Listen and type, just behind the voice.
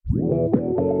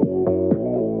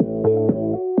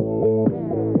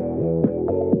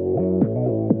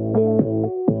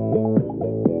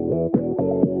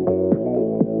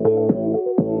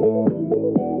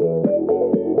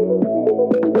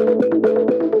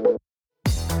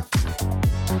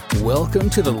Welcome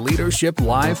to the Leadership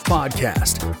Live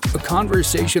podcast, a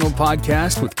conversational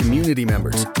podcast with community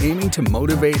members aiming to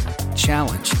motivate,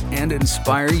 challenge, and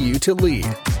inspire you to lead.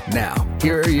 Now,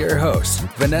 here are your hosts,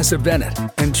 Vanessa Bennett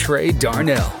and Trey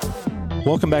Darnell.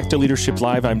 Welcome back to Leadership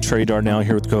Live. I'm Trey Darnell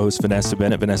here with co-host Vanessa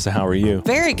Bennett. Vanessa, how are you?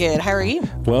 Very good. How are you?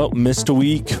 Well, missed a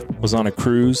week, was on a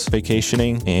cruise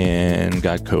vacationing, and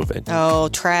got COVID. Oh,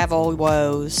 travel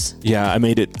woes. Yeah, I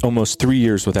made it almost 3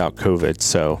 years without COVID,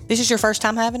 so. This is your first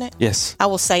time having it? Yes. I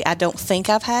will say I don't think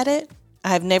I've had it. I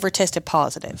have never tested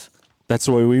positive. That's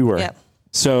the way we were. Yep.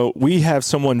 So we have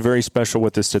someone very special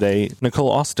with us today, Nicole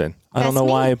Austin. I don't know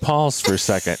why I paused for a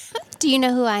second. Do you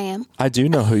know who I am? I do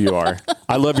know who you are.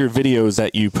 I love your videos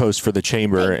that you post for the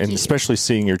chamber, and especially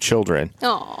seeing your children.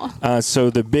 Aw. So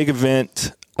the big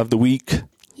event of the week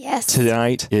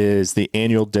tonight is the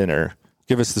annual dinner.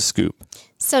 Give us the scoop.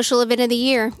 Social event of the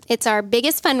year. It's our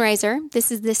biggest fundraiser.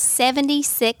 This is the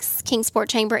 76th Kingsport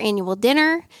Chamber annual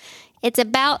dinner. It's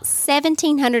about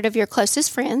 1,700 of your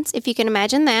closest friends, if you can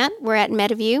imagine that. We're at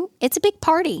Meadowview. It's a big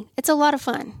party. It's a lot of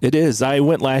fun. It is. I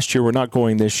went last year. We're not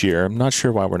going this year. I'm not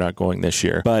sure why we're not going this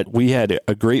year. But we had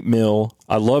a great meal.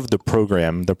 I love the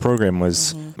program. The program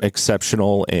was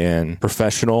exceptional and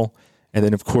professional. And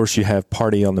then, of course, you have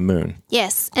Party on the Moon.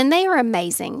 Yes, and they are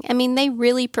amazing. I mean, they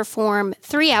really perform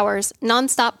 3 hours,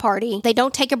 nonstop party. They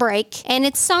don't take a break. And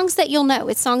it's songs that you'll know.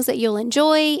 It's songs that you'll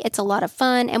enjoy. It's a lot of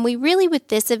fun. And we really, with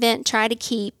this event, try to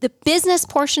keep the business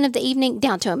portion of the evening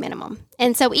down to a minimum.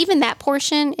 And so even that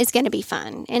portion is going to be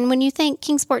fun. And when you think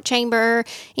Kingsport Chamber,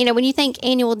 when you think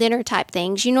annual dinner type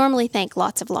things, you normally think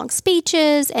lots of long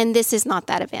speeches, and this is not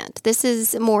that event. This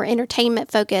is more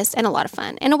entertainment focused and a lot of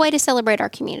fun and a way to celebrate our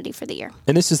community for the year.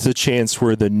 And this is the chance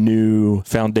where the new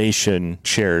foundation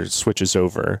chair switches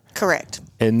over. Correct.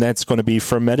 And that's going to be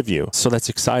from Meadowview. So that's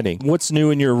exciting. What's new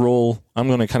in your role? I'm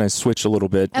going to kind of switch a little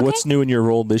bit. Okay. What's new in your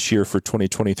role this year for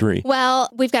 2023? Well,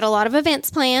 we've got a lot of events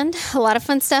planned, a lot of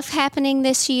fun stuff happening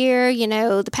this year.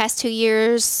 The past 2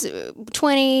 years,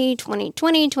 2020,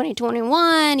 2021,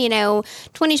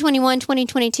 2021,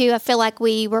 2022, I feel like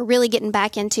we were really getting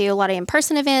back into a lot of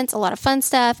in-person events, a lot of fun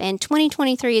stuff. And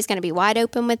 2023 is going to be wide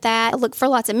open with that. I look for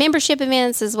lots of membership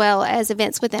events as well as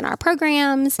events within our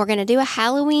programs. We're going to do a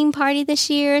Halloween party this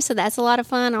year, so that's a lot of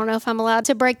fun. I don't know if I'm allowed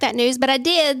to break that news, but I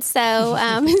did, so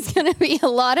it's going to be a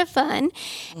lot of fun.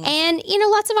 And,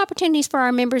 lots of opportunities for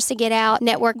our members to get out,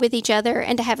 network with each other,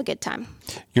 and to have a good time.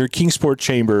 Your Kingsport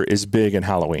Chamber is big in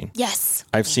Halloween. Yes.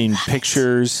 I've seen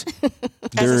pictures.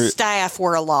 As a staff,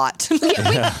 we're a lot. We're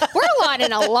a lot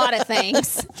in a lot of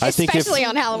things, especially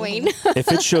on Halloween.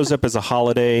 If it shows up as a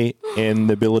holiday and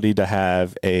the ability to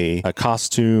have a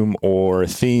costume or a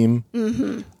theme,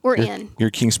 we're in. Your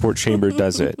Kingsport Chamber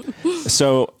does it.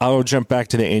 So I'll jump back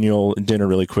to the annual dinner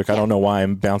really quick. I don't know why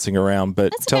I'm bouncing around,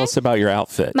 but tell us about your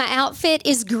outfit. My outfit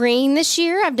is green this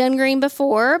year. I've done green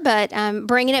before, but I'm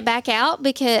bringing it back out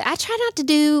because I try not to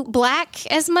do black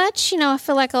as much. I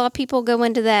feel like a lot of people go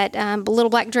into that little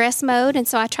black dress mode, and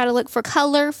so I try to look for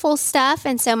colorful stuff,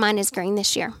 and so mine is green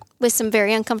this year with some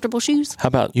very uncomfortable shoes. How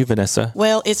about you, Vanessa?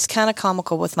 Well, it's kind of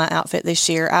comical with my outfit this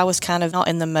year. I was kind of not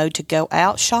in the mode to go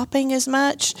out shopping as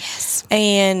much. Yes.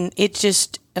 And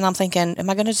and I'm thinking, am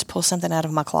I going to just pull something out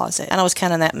of my closet? And I was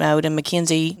kind of in that mode. And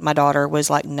Mackenzie, my daughter, was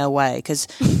like, no way. Because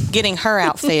getting her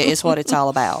outfit is what it's all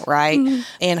about, right?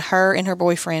 And her and her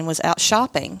boyfriend was out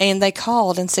shopping. And they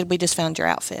called and said, we just found your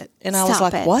outfit. And I was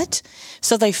like, what?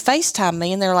 So they FaceTimed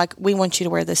me and they're like, we want you to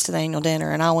wear this to the annual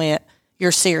dinner. And I went,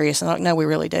 you're serious? And they're like, no, we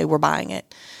really do. We're buying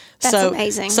it. That's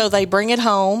amazing. So they bring it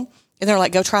home. And they're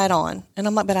like, go try it on. And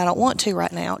I'm like, but I don't want to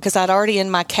right now because I'd already in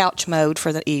my couch mode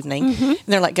for the evening. And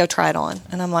they're like, go try it on.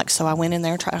 And I'm like, so I went in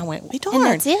there and tried. I went, we darn. And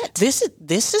that's it.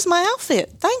 This is my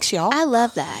outfit. Thanks, y'all. I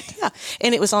love that. Yeah.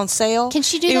 And it was on sale. Can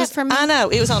she do that for me? I know.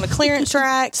 It was on a clearance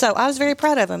rack. So I was very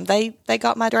proud of them. They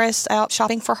got my dress out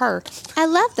shopping for her. I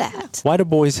love that. Why do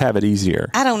boys have it easier?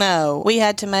 I don't know. We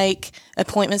had to make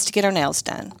appointments to get our nails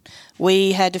done.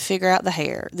 We had to figure out the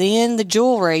hair. Then the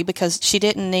jewelry, because she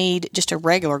didn't need just a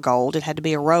regular gold. It had to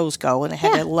be a rose gold, and it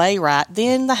had to lay right.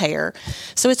 Then the hair.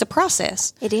 So it's a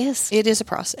process. It is. It is a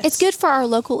process. It's good for our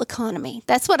local economy.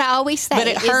 That's what I always say. But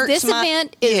it hurts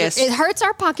it hurts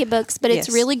our pocketbooks, but it's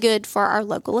really good for our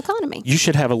local economy. You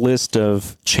should have a list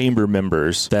of chamber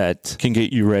members that can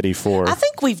get you ready for... I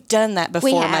think we've done that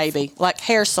before, maybe. Like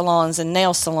hair salons and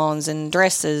nail salons and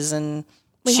dresses and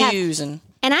shoes and...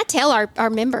 And I tell our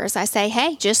members, I say,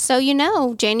 hey, just so you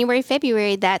know, January,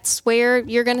 February, that's where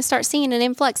you're going to start seeing an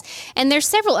influx. And there's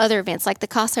several other events like the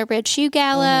Casa Red Shoe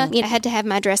Gala. I had to have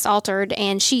my dress altered.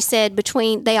 And she said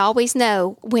they always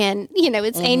know when,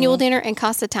 it's annual dinner and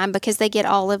Casa time because they get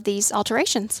all of these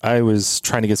alterations. I was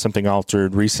trying to get something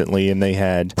altered recently and they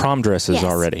had prom dresses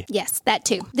already. Yes, that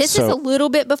too. This is a little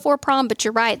bit before prom, but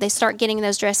you're right. They start getting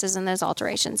those dresses and those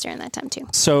alterations during that time too.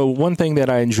 So one thing that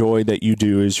I enjoy that you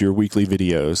do is your weekly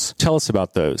videos. Tell us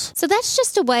about those. So that's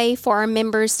just a way for our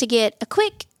members to get a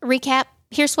quick recap.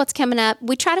 Here's what's coming up.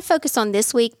 We try to focus on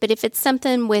this week, but if it's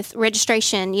something with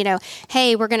registration,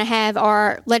 hey, we're going to have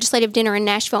our legislative dinner in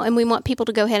Nashville and we want people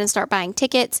to go ahead and start buying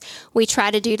tickets, we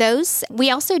try to do those.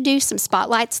 We also do some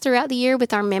spotlights throughout the year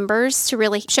with our members to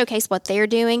really showcase what they're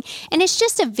doing. And it's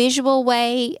just a visual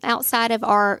way outside of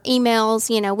our emails.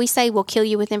 We say we'll kill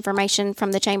you with information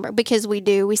from the chamber because we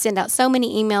do. We send out so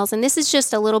many emails, and this is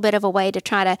just a little bit of a way to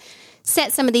try to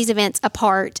set some of these events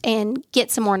apart and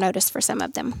get some more notice for some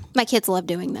of them. My kids love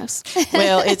doing those.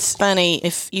 Well, it's funny,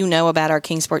 if you know about our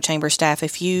Kingsport Chamber staff,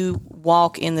 if you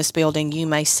walk in this building, you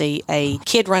may see a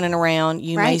kid running around.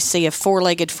 You may see a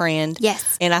four-legged friend.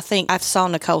 Yes. And I think I saw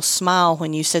Nicole smile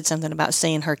when you said something about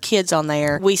seeing her kids on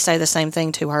there. We say the same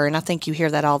thing to her, and I think you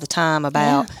hear that all the time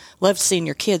about love seeing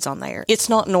your kids on there. It's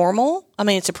not normal. I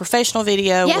mean, it's a professional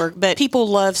video, but people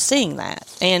love seeing that.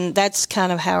 And that's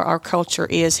kind of how our culture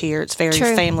is here. It's very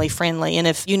family friendly. And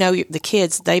if the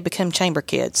kids, they become chamber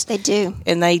kids. They do.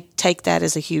 And they take that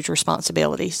as a huge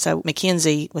responsibility. So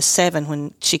Mackenzie was 7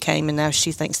 when she came, and now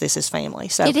she thinks this is family.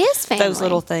 So it is family. Those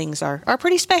little things are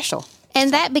pretty special.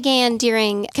 And that began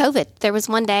during COVID. There was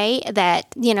one day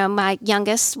that, my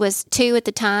youngest was 2 at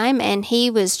the time, and he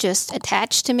was just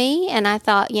attached to me. And I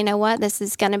thought, you know what, this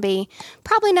is going to be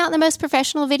probably not the most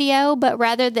professional video, but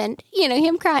rather than,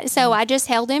 him crying. So I just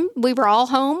held him. We were all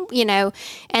home,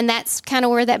 and that's kind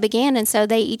of where that began. And so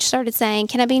they each started saying,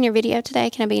 can I be in your video today?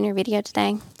 Can I be in your video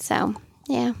today? So,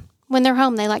 yeah, when they're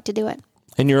home, they like to do it.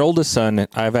 And your oldest son,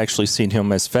 I've actually seen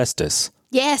him as Festus.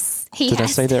 Yes, he Did I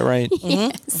say that right?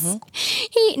 Yes.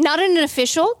 He, not in an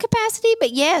official capacity,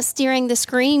 but yes, during the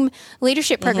Scream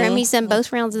leadership program, he's done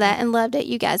both rounds of that and loved it.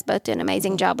 You guys both did an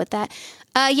amazing job with that.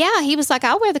 He was like,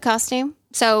 I'll wear the costume.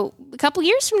 So a couple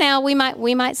years from now, we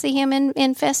might see him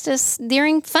in Festus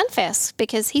during Fun Fest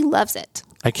because he loves it.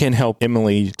 I can't help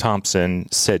Emily Thompson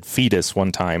said fetus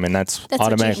one time, and that's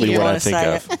automatically what I think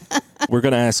of. We're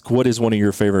going to ask, what is one of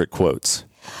your favorite quotes?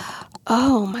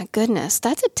 Oh, my goodness.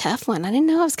 That's a tough one. I didn't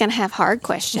know I was going to have hard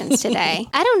questions today.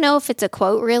 I don't know if it's a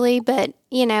quote really, but,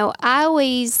 I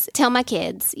always tell my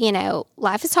kids,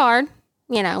 life is hard.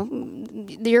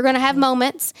 You're going to have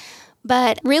moments.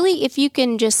 But really, if you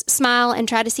can just smile and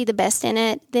try to see the best in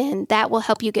it, then that will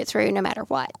help you get through no matter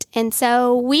what. And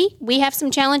so we have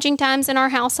some challenging times in our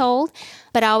household,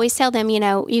 but I always tell them,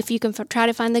 if you can try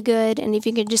to find the good and if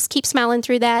you can just keep smiling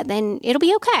through that, then it'll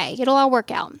be okay. It'll all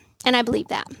work out. And I believe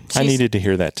that. I needed to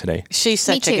hear that today. She's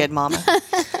such a good mama.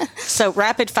 So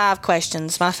rapid 5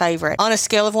 questions, my favorite. On a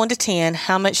scale of 1 to 10,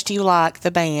 how much do you like the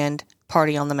band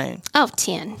Party on the Moon? Oh,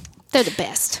 10. They're the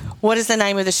best. What is the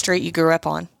name of the street you grew up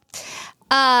on?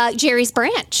 Jerry's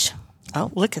Branch. Oh,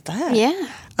 look at that. Yeah.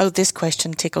 Oh, this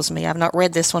question tickles me. I've not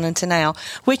read this one until now.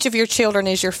 Which of your children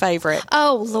is your favorite?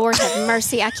 Oh, Lord have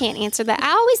mercy. I can't answer that.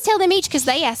 I always tell them each because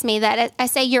they ask me that. I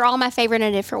say, you're all my favorite in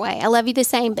a different way. I love you the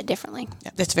same, but differently.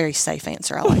 Yeah, that's a very safe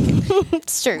answer. I like it.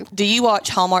 It's true. Do you watch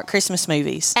Hallmark Christmas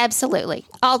movies? Absolutely.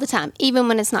 All the time, even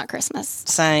when it's not Christmas.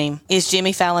 Same. Is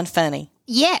Jimmy Fallon funny?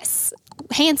 Yes.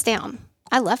 Hands down.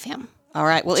 I love him. All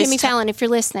right. Well, Jimmy Fallon, if you're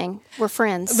listening, we're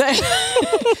friends.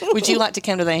 Would you like to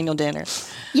come to the annual dinner?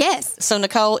 Yes. So,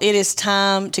 Nicole, it is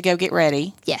time to go get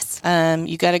ready. Yes.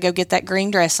 You got to go get that green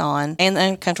dress on and the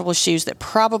uncomfortable shoes that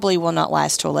probably will not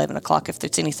last till 11 o'clock if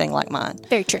it's anything like mine.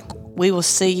 Very true. We will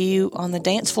see you on the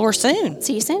dance floor soon.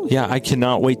 See you soon. Yeah, I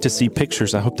cannot wait to see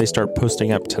pictures. I hope they start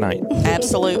posting up tonight.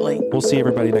 Absolutely. We'll see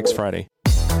everybody next Friday.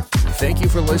 Thank you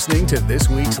for listening to this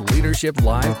week's Leadership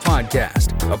Live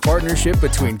podcast, a partnership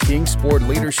between Kingsport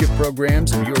Leadership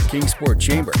Programs of your Kingsport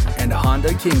Chamber and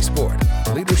Honda Kingsport.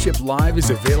 Leadership Live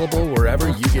is available wherever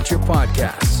you get your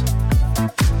podcasts.